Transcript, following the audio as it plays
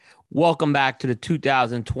Welcome back to the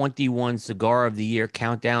 2021 Cigar of the Year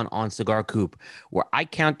countdown on Cigar Coop, where I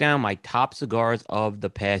count down my top cigars of the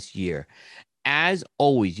past year. As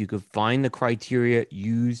always, you can find the criteria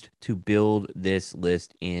used to build this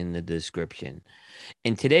list in the description.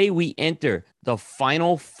 And today we enter the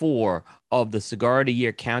final four of the Cigar of the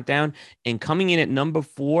Year countdown. And coming in at number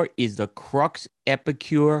four is the Crux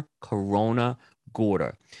Epicure Corona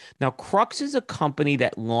Gorda. Now, Crux is a company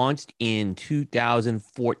that launched in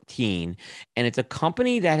 2014, and it's a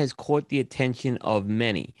company that has caught the attention of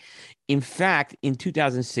many. In fact, in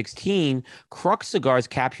 2016, Crux Cigars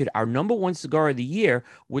captured our number one cigar of the year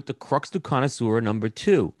with the Crux du Connoisseur number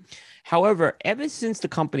two. However, ever since the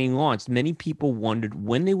company launched, many people wondered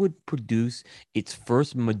when they would produce its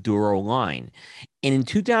first Maduro line. And in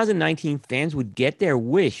 2019, fans would get their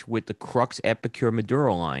wish with the Crux Epicure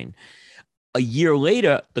Maduro line. A year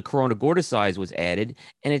later, the Corona Gorda size was added,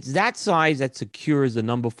 and it's that size that secures the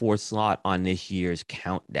number four slot on this year's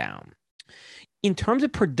countdown. In terms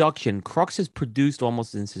of production, Crux has produced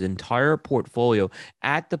almost his entire portfolio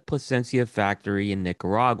at the Plasencia factory in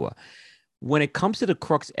Nicaragua. When it comes to the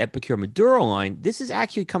Crux Epicure Maduro line, this is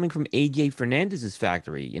actually coming from AJ Fernandez's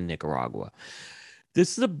factory in Nicaragua.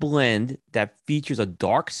 This is a blend that features a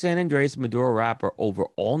dark San Andreas Maduro wrapper over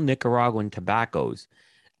all Nicaraguan tobaccos.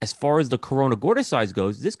 As far as the Corona Gorda size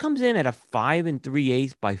goes, this comes in at a 5 and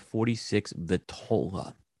 3/8 by 46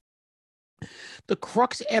 Vitola. The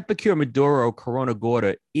Crux Epicure Maduro Corona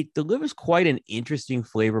Gorda, it delivers quite an interesting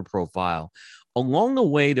flavor profile. Along the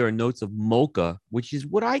way, there are notes of mocha, which is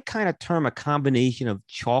what I kind of term a combination of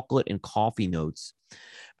chocolate and coffee notes,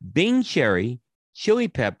 Bing cherry, chili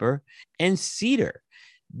pepper, and cedar.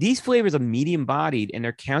 These flavors are medium bodied and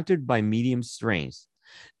they're countered by medium strains.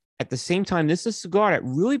 At the same time, this is a cigar that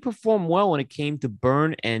really performed well when it came to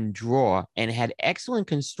burn and draw and had excellent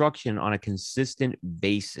construction on a consistent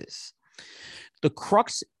basis. The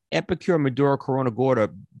Crux Epicure Maduro Corona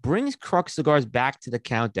Gorda brings Crux cigars back to the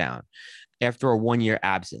countdown after a 1 year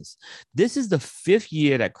absence. This is the fifth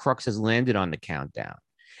year that Crux has landed on the countdown.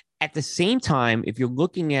 At the same time, if you're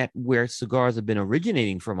looking at where cigars have been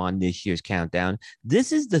originating from on this year's countdown,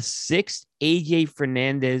 this is the sixth AJ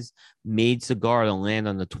Fernandez made cigar to land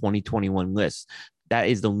on the 2021 list. That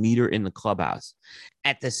is the leader in the clubhouse.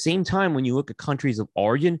 At the same time, when you look at countries of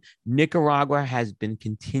origin, Nicaragua has been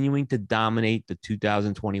continuing to dominate the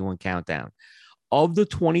 2021 countdown. Of the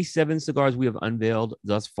 27 cigars we have unveiled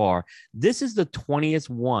thus far, this is the 20th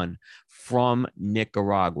one from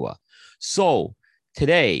Nicaragua. So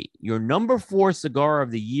today, your number four cigar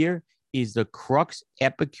of the year is the Crux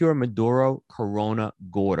Epicure Maduro Corona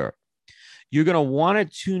Gorda. You're going to want to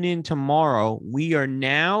tune in tomorrow. We are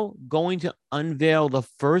now going to unveil the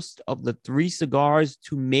first of the three cigars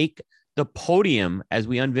to make the podium as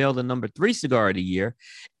we unveil the number three cigar of the year.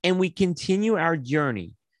 And we continue our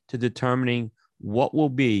journey to determining what will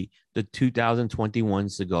be the 2021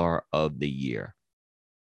 cigar of the year.